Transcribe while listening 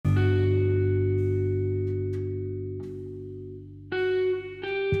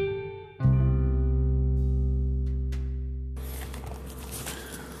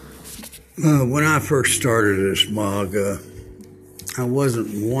When I first started this blog, I wasn't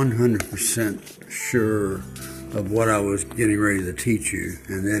 100% sure of what I was getting ready to teach you,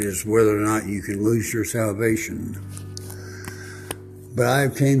 and that is whether or not you can lose your salvation. But I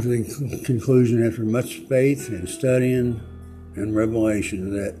came to the conclusion after much faith and studying and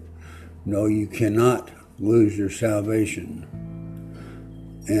revelation that no, you cannot lose your salvation.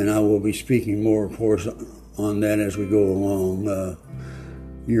 And I will be speaking more, of course, on that as we go along.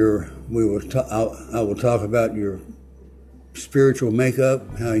 I will talk about your spiritual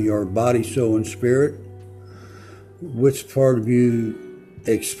makeup, how your body, soul, and spirit, which part of you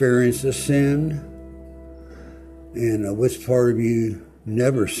experiences sin, and which part of you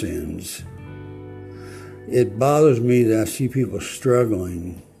never sins. It bothers me that I see people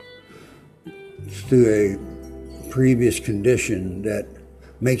struggling through a previous condition that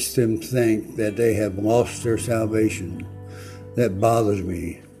makes them think that they have lost their salvation. That bothers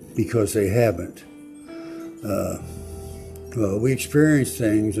me because they haven't. We experience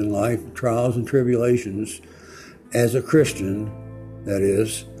things in life, trials and tribulations, as a Christian, that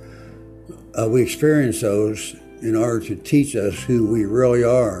is. We experience those in order to teach us who we really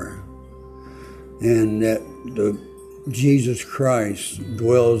are, and that Jesus Christ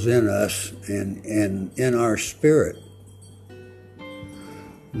dwells in us and in our spirit.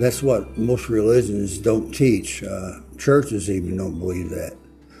 That's what most religions don't teach. Churches even don't believe that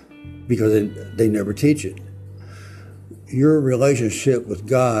because they never teach it. Your relationship with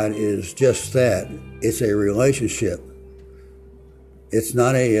God is just that. It's a relationship. It's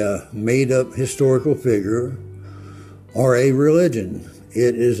not a made-up historical figure or a religion.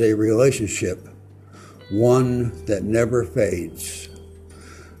 It is a relationship, one that never fades.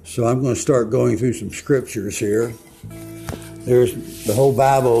 So I'm going to start going through some scriptures here. The whole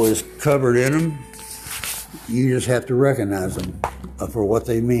Bible is covered in them. You just have to recognize them for what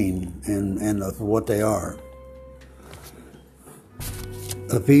they mean and for what they are.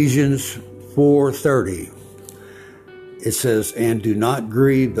 Ephesians 4:30. It says, "And do not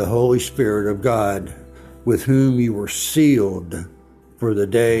grieve the Holy Spirit of God, with whom you were sealed for the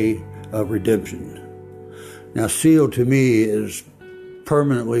day of redemption." Now, sealed to me is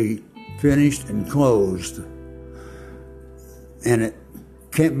permanently finished and closed, and it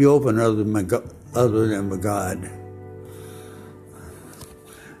can't be opened other than by God.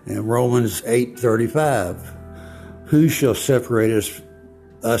 And Romans 8:35, "Who shall separate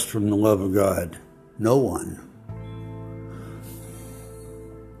us from the love of God? No one."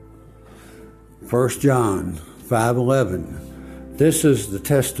 1 John 5:11, "This is the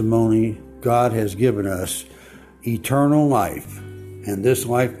testimony God has given us, eternal life, and this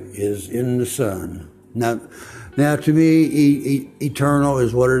life is in the Son." Now to me, eternal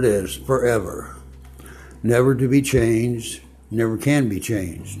is what it is, forever. Never to be changed, never can be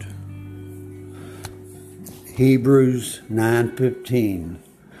changed. Hebrews 9:15,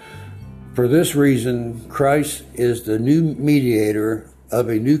 "For this reason, Christ is the new mediator of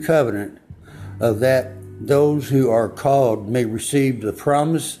a new covenant, of that those who are called may receive the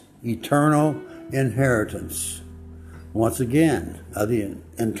promised eternal inheritance." Once again, the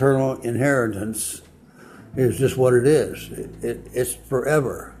eternal inheritance is just what it is. It's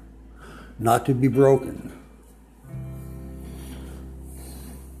forever, not to be broken.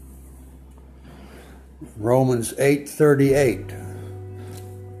 Romans 8:38,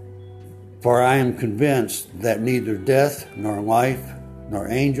 "For I am convinced that neither death, nor life, nor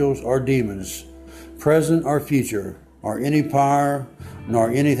angels, or demons, present or future, or any power, nor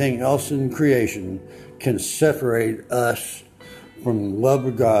anything else in creation, can separate us from the love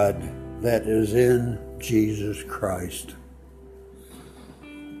of God that is in Jesus Christ."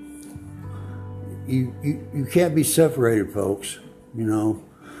 You can't be separated, folks. You know,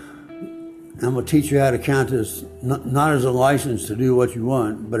 I'm going to teach you how to count this not as a license to do what you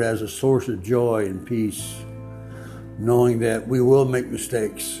want, but as a source of joy and peace, knowing that we will make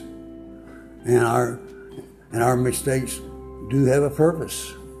mistakes, and our mistakes do have a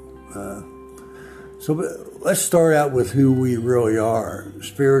purpose. So let's start out with who we really are,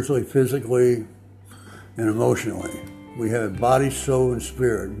 spiritually, physically, and emotionally. We have body, soul, and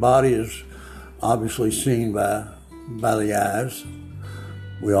spirit. Body is obviously seen by the eyes.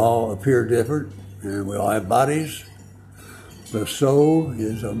 We all appear different, and we all have bodies. The soul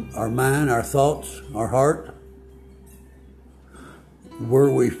is our mind, our thoughts, our heart,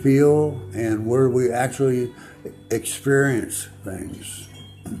 where we feel and where we actually experience things.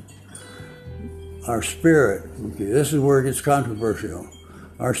 Our spirit, okay, this is where it gets controversial.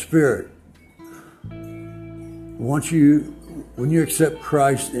 Our spirit, when you accept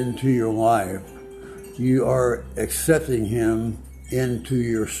Christ into your life, you are accepting Him into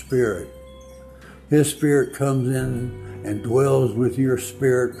your spirit. His Spirit comes in and dwells with your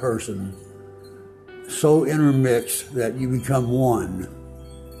spirit person, so intermixed that you become one.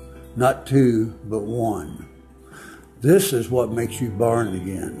 Not two, but one. This is what makes you born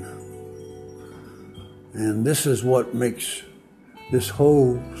again. And this is what makes this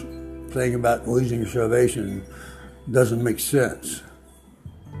whole thing about losing your salvation doesn't make sense.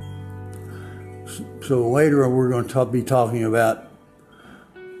 So later we're going to be talking about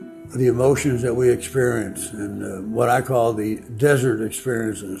the emotions that we experience and what I call the desert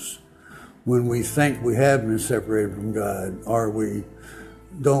experiences when we think we have been separated from God, or we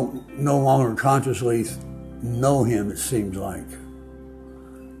don't no longer consciously know Him, it seems like.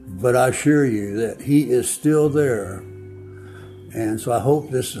 But I assure you that He is still there. And so I hope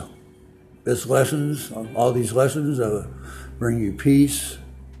this lessons, all these lessons bring you peace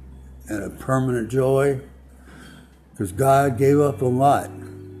and a permanent joy, because God gave up a lot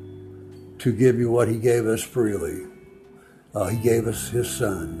to give you what He gave us freely. He gave us His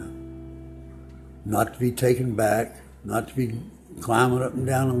Son, not to be taken back, not to be climbing up and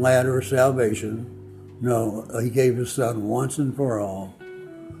down a ladder of salvation. No, He gave His Son once and for all,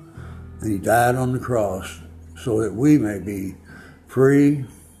 and He died on the cross so that we may be free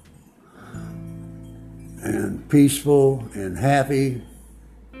and peaceful and happy.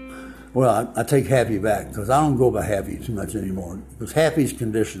 Well, I take happy back, because I don't go by happy too much anymore, because happy is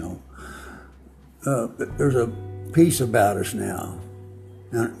conditional. There's a peace about us now,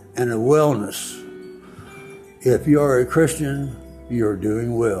 and a wellness. If you are a Christian, you're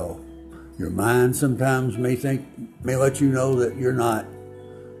doing well. Your mind sometimes may let you know that you're not,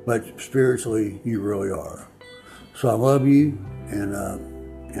 but spiritually you really are. So I love you, and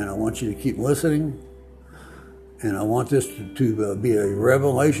I want you to keep listening, and I want this to be a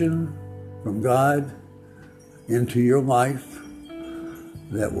revelation from God into your life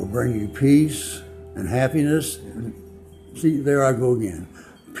that will bring you peace and happiness. And see, there I go again.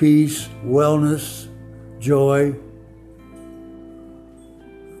 Peace, wellness, joy,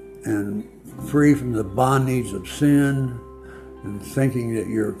 and free from the bondage of sin and thinking that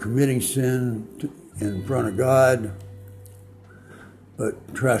you're committing sin in front of God.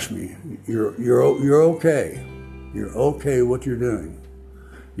 But trust me, you're okay. You're okay what you're doing.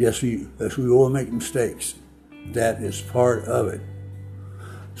 Yes, we all make mistakes. That is part of it.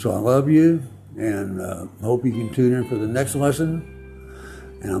 So I love you, and hope you can tune in for the next lesson.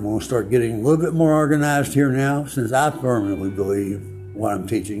 And I'm going to start getting a little bit more organized here now, since I firmly believe what I'm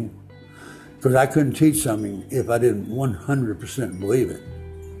teaching. Because I couldn't teach something if I didn't 100% believe it.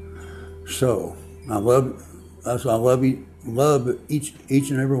 So I love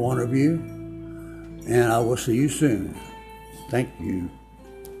each and every one of you, and I will see you soon. Thank you.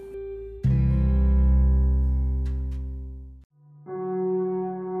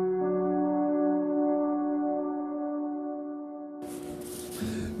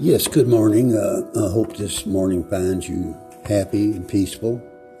 Yes, good morning. I hope this morning finds you happy and peaceful,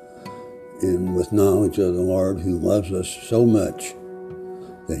 and with knowledge of the Lord, who loves us so much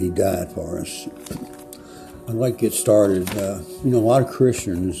that He died for us. I'd like to get started. A lot of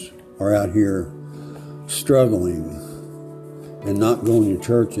Christians are out here struggling and not going to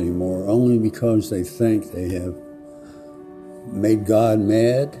church anymore, only because they think they have made God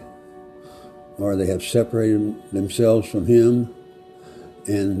mad, or they have separated themselves from Him.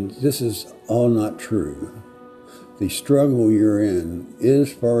 And this is all not true. The struggle you're in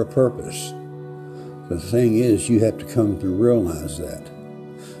is for a purpose. The thing is, you have to come to realize that.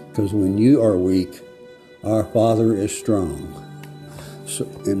 Because when you are weak, our Father is strong. So,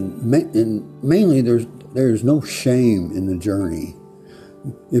 and mainly there's no shame in the journey.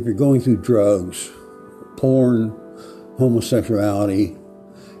 If you're going through drugs, porn, homosexuality,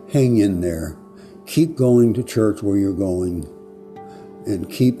 hang in there. Keep going to church where you're going, and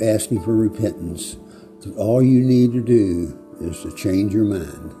keep asking for repentance. Because all you need to do is to change your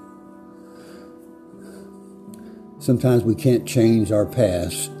mind. Sometimes we can't change our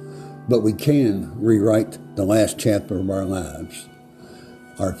past, but we can rewrite the last chapter of our lives.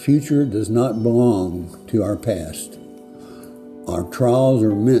 Our future does not belong to our past. Our trials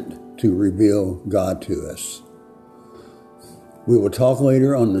are meant to reveal God to us. We will talk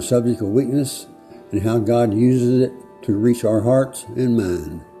later on the subject of weakness and how God uses it to reach our hearts and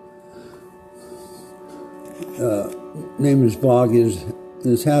mind. Name of this blog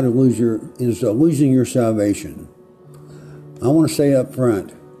is how to losing your salvation. I want to say up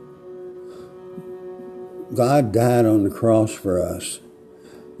front, God died on the cross for us.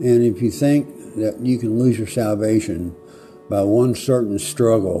 And if you think that you can lose your salvation by one certain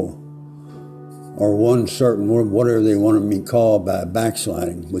struggle or one certain, whatever they want to be called by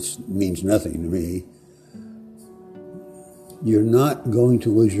backsliding, which means nothing to me, you're not going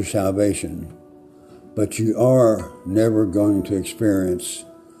to lose your salvation, but you are never going to experience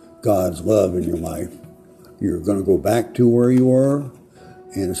God's love in your life. You're going to go back to where you were,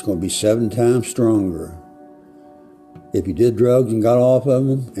 and it's going to be 7 times stronger. If you did drugs and got off of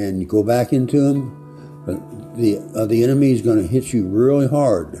them, and you go back into them, the enemy is going to hit you really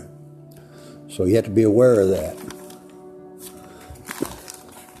hard. So you have to be aware of that.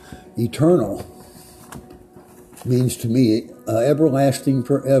 Eternal means to me everlasting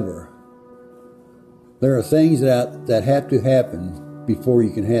forever. There are things that have to happen before you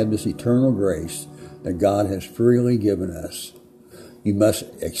can have this eternal grace that God has freely given us. You must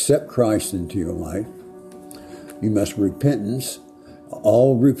accept Christ into your life. You must repentance.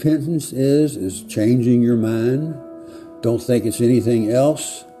 All repentance is changing your mind. Don't think it's anything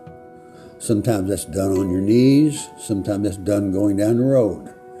else. Sometimes that's done on your knees. Sometimes that's done going down the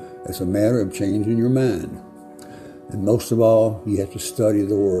road. It's a matter of changing your mind. And most of all, you have to study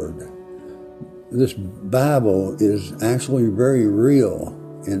the Word. This Bible is actually very real,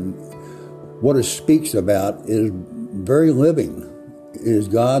 and what it speaks about is very living. It is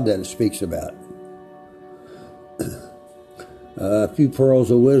God that it speaks about. A few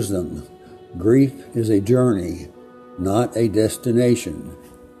pearls of wisdom. Grief is a journey, not a destination.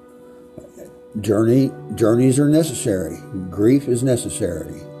 Journeys are necessary. Grief is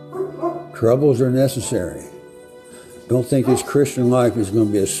necessary. Troubles are necessary. Don't think this Christian life is going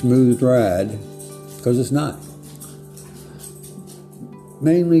to be a smooth ride, because it's not.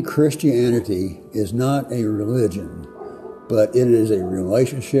 Mainly, Christianity is not a religion, but it is a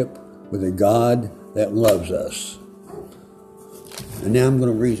relationship with a God that loves us. And now I'm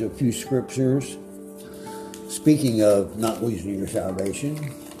going to read a few scriptures. Speaking of not losing your salvation.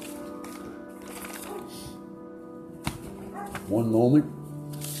 One moment.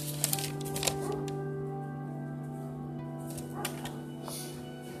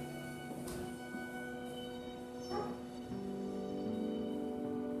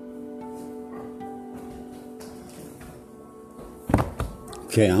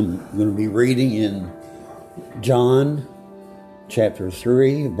 Okay, I'm going to be reading in John chapter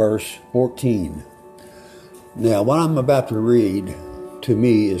 3, verse 14. Now, what I'm about to read to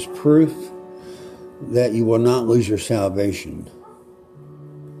me is proof that you will not lose your salvation.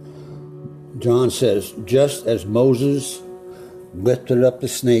 John says, just as Moses lifted up the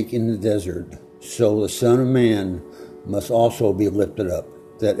snake in the desert, so the Son of Man must also be lifted up,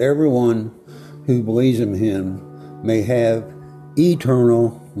 that everyone who believes in him may have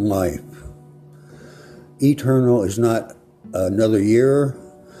eternal life. Eternal is not another year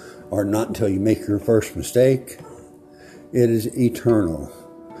or not until you make your first mistake. It is eternal.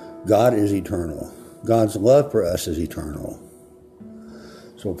 God is eternal. God's love for us is eternal.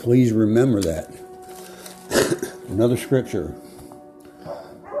 So please remember that. Another scripture.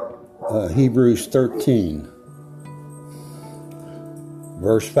 Hebrews 13,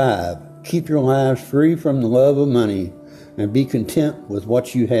 verse 5. Keep your lives free from the love of money and be content with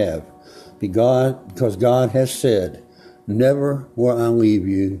what you have. Because God has said, never will I leave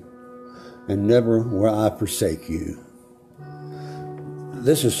you and never will I forsake you.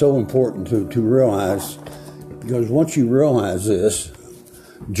 This is so important to realize, because once you realize this,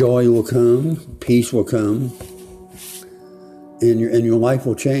 joy will come, peace will come, and your life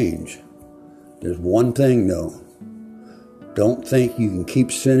will change. There's one thing though. Don't think you can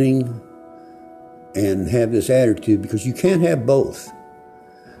keep sinning and have this attitude, because you can't have both.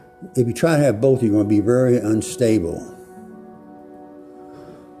 If you try to have both, you're going to be very unstable.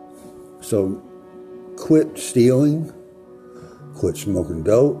 So quit stealing, quit smoking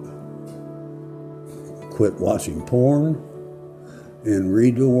dope, quit watching porn, and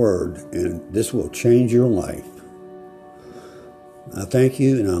read the Word, and this will change your life. I thank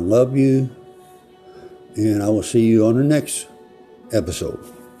you and I love you, and I will see you on the next episode.